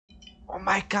Oh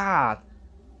my god!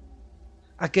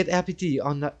 I get RPD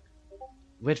on the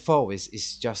Red Forest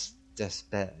is just as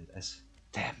bad as.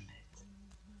 Damn it.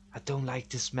 I don't like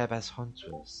this map as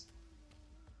Huntress.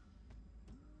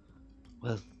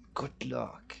 Well, good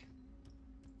luck.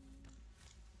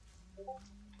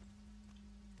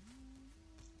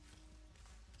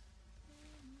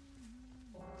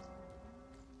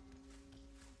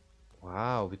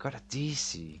 Wow, we got a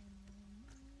DC.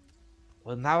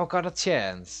 Well, now I got a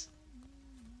chance.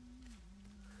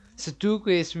 Sudoku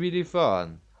is really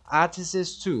fun. Artist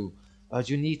is too, but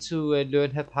you need to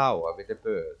learn her power with the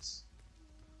birds.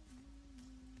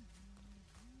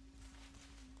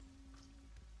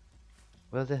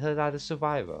 Well, the hell are the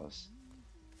survivors?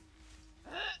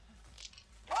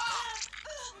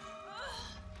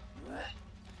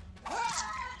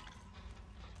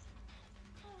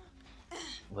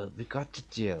 Well, we got the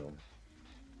deal.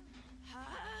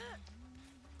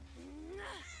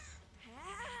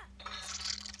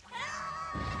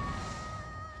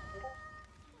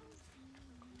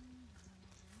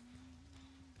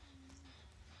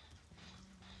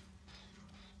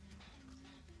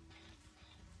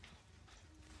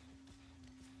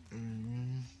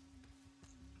 Mm.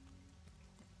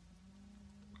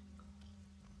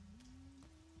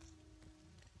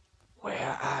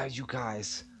 Where are you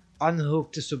guys?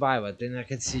 Unhook the survivor, then I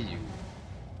can see you.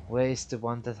 Where is the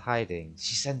one that's hiding?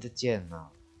 She's in the jail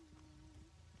now.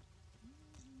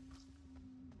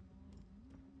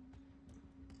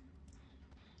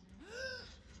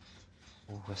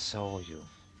 Oh, I saw you.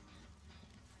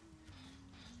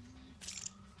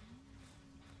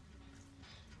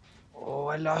 Oh,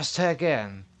 I lost her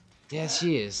again. There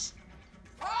she is.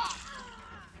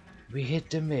 We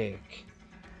hit the mic.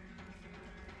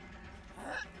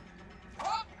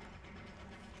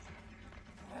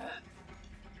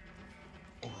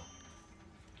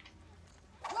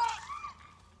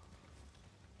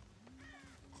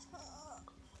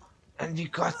 And we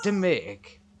got the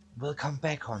mic. Welcome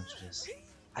back, Huntress.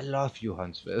 I love you,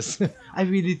 Huntress. I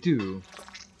really do.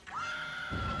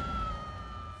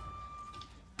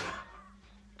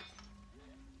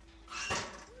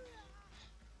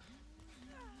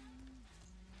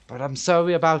 But I'm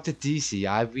sorry about the DC,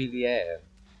 I really am.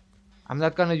 I'm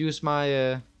not gonna use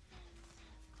my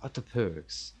other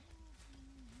perks.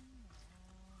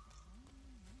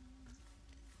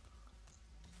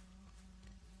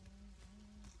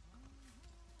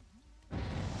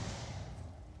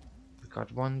 We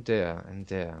got one there and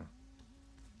there.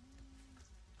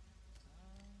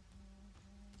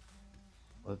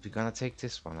 Well, we're gonna take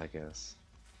this one, I guess.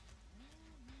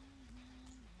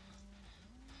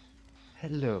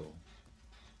 Hello.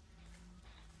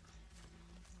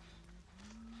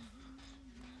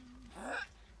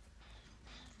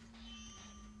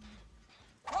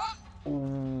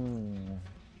 Ooh.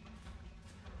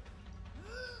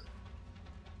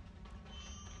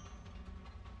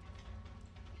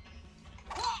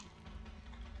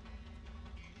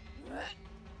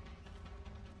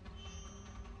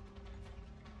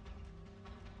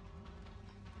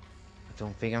 I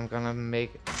don't think I'm gonna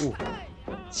make. Ooh.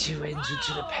 Syringe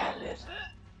into the pallet.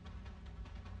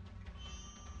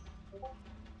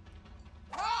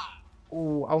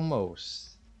 Ooh,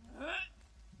 almost.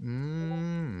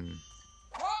 Mmm.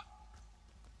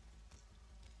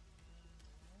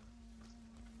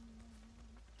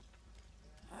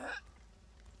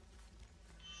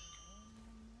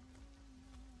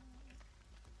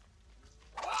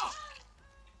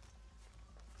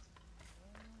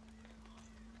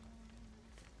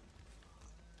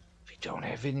 We don't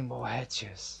have any more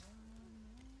hatches.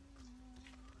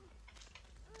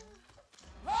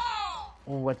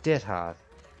 Oh, a dead heart.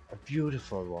 A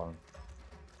beautiful one.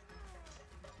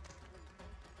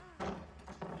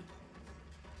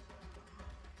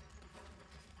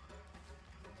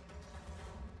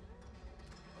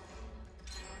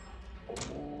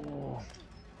 Oh.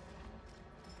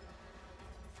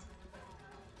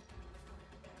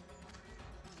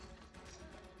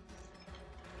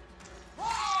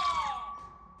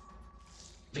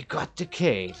 We got the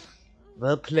cave.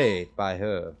 Well played by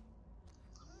her.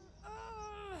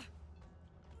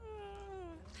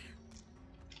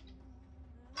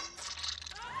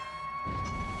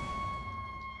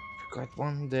 We got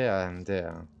one there and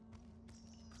there.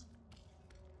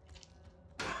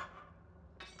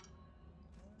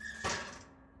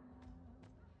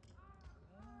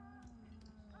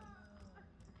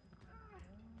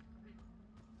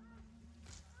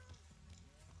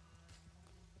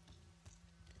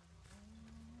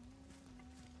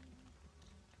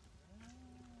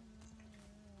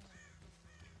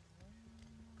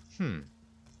 Hmm.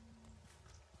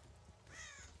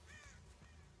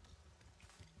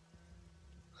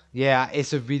 Yeah,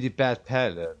 it's a really bad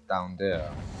palette down there.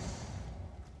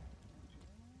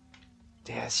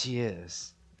 There she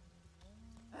is.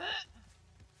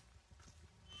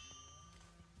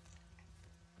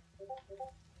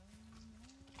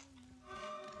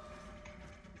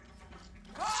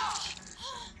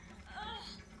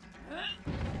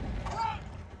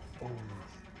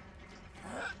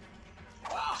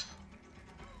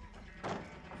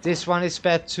 This one is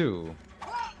bad too.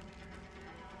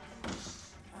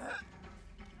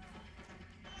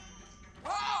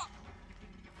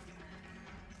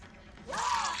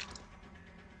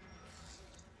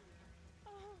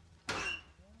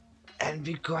 And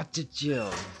we got the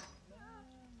Jill.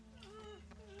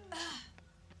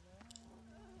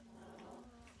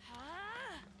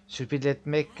 Should we let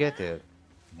Meg get it?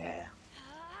 Yeah.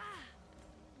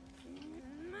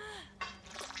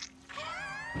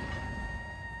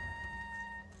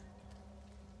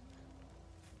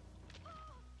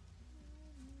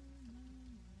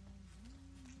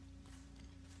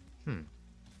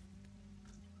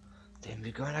 Then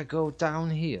we're gonna go down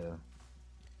here.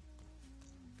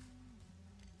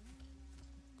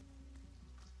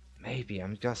 Maybe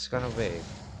I'm just gonna wait.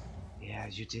 Yeah,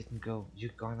 you didn't go.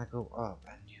 You're gonna go up.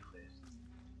 I knew it.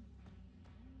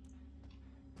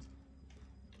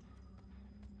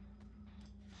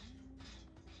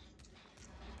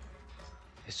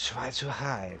 You try to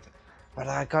hide, but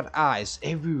I got eyes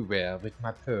everywhere with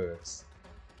my purse.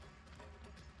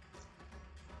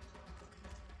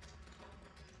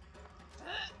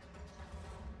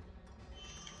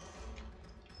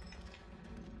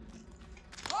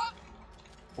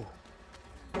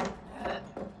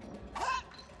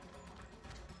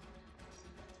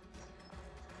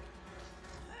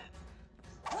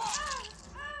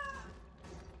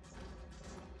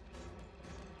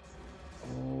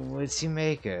 Will she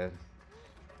make it?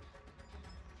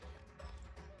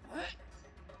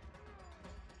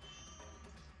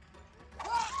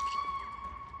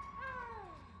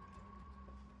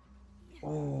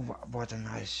 Oh, what a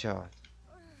nice shot.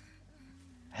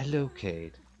 Hello,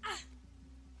 Kate.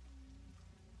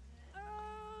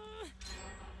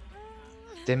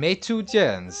 They made 2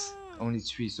 gens, only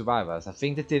 3 survivors. I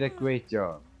think they did a great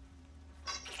job.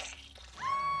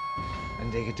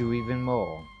 And they could do even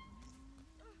more.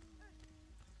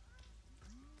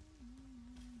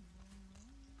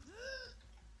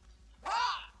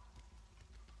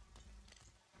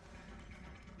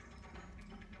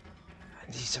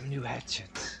 I need some new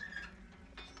hatchets.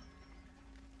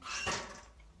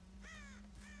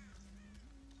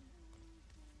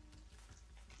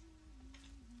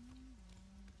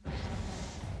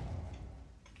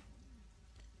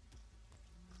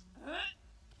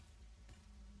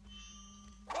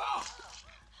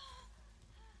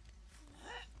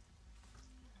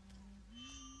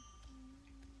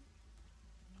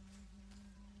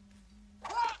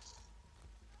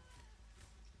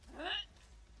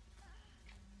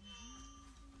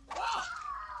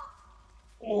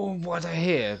 Oh, what a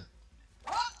hit!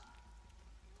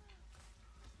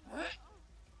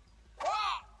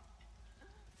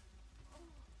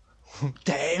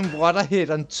 Damn, what a hit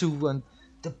on 2, and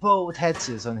the both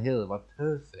hatches on hill were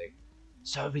perfect.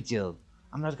 Sorry, Jill.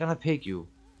 I'm not gonna pick you.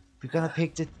 We're gonna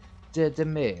pick the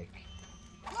Meg.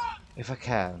 If I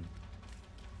can.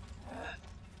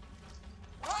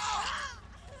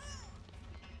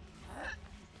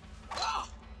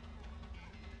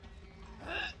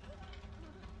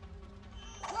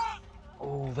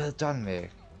 Oh, well done,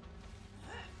 Meg.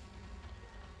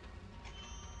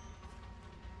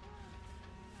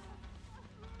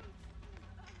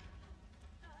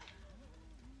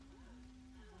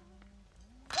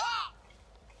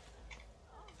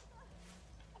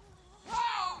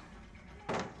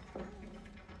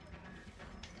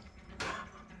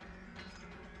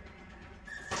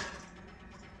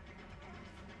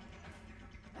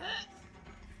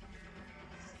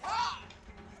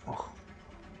 Oh,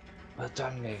 well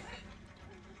done, Meg.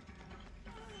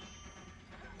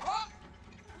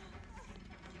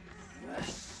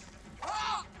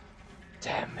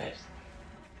 Damn it.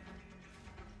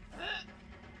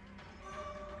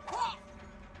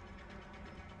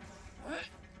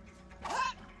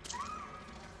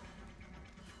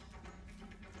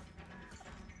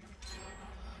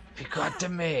 We got the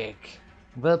Meg.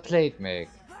 Well played, Meg.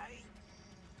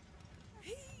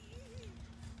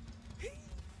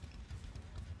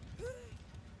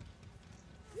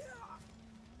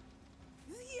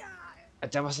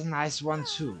 That was a nice one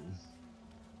too.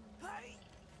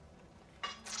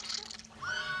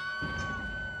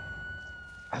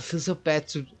 I feel so bad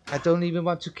to. I don't even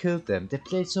want to kill them. They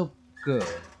played so good.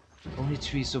 Only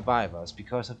 3 survivors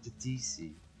because of the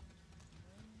DC.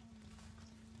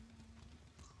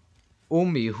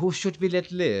 Omi, who should we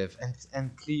let live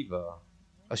and Cleaver?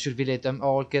 Or should we let them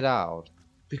all get out?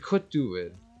 We could do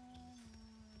it.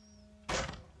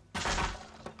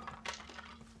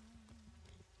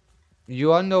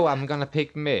 You all know I'm gonna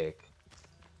pick Meg.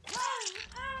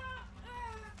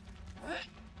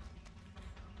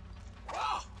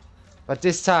 But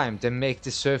this time, the Meg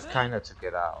deserve kinda to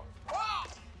get out.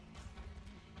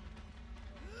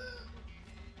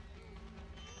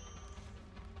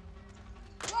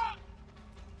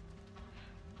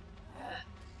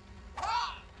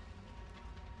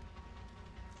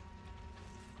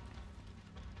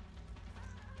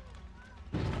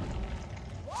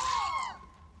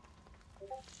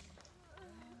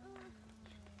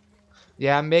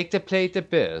 Yeah, make the play the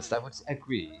best, I would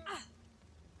agree.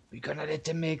 We're gonna let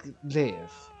the Meg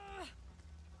live.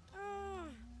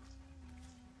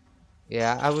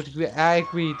 Yeah, I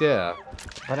agree there.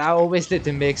 But I always let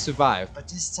the Meg survive. But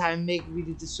this time Meg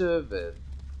really deserve it.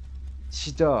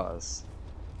 She does.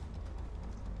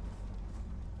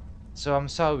 So I'm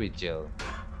sorry, Jill.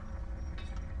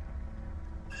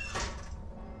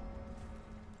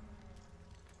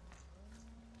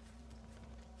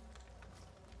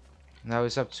 Now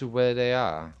it's up to where they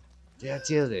are. There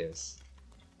Jill is.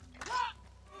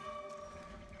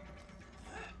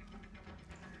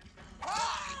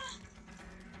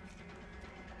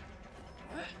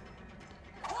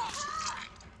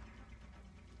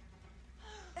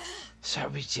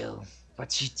 Sorry, Jill, but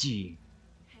GG.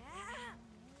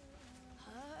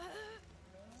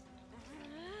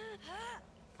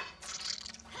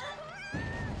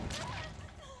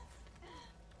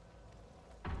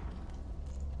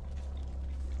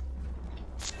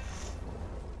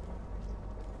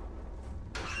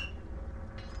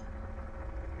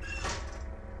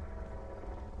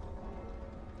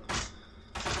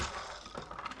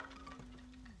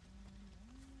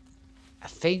 I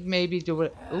think maybe they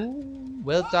were. Ooh,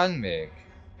 well done, Meg.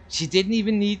 She didn't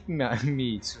even need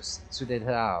me to let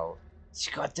her out.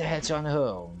 She got the heads on her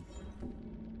own.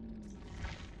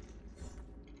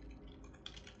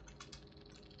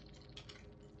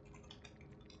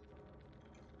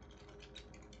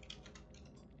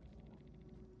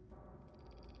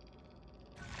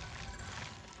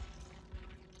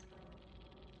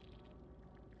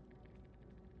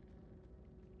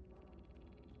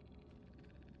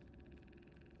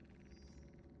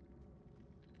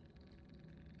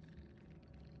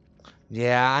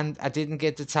 Yeah, and I didn't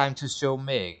get the time to show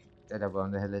Meg that I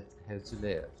wanted her to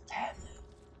live. Damn it.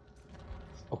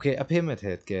 Okay, a Pyramid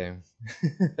Head game.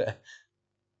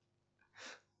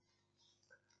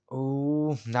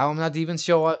 Oh, now I'm not even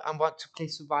sure I want to play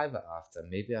Survivor after.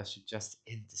 Maybe I should just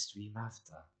end the stream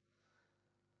after.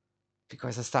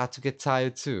 Because I start to get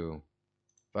tired too.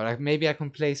 But maybe I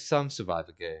can play some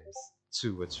Survivor games.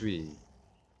 2 or 3.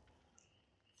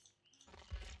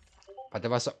 But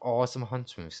there was an awesome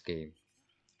Huntress game.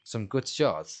 Some good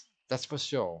shots, that's for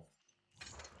sure.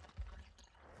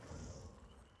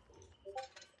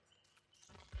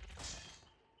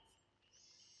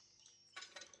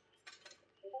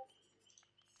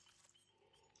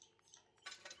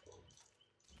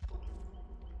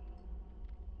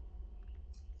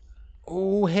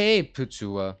 Oh, hey,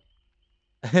 Putua.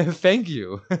 Thank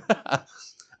you.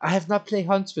 I have not played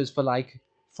Huntress for like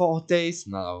 4 days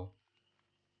now.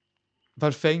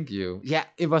 But thank you. Yeah,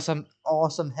 it was some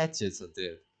awesome hatches I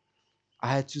did.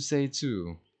 I had to say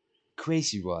too.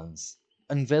 Crazy ones.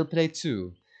 And well played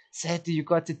too. Sadly you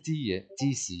got the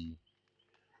DC.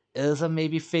 Else I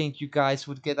maybe think you guys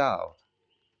would get out.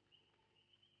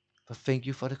 But thank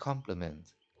you for the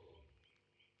compliment.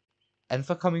 And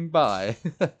for coming by.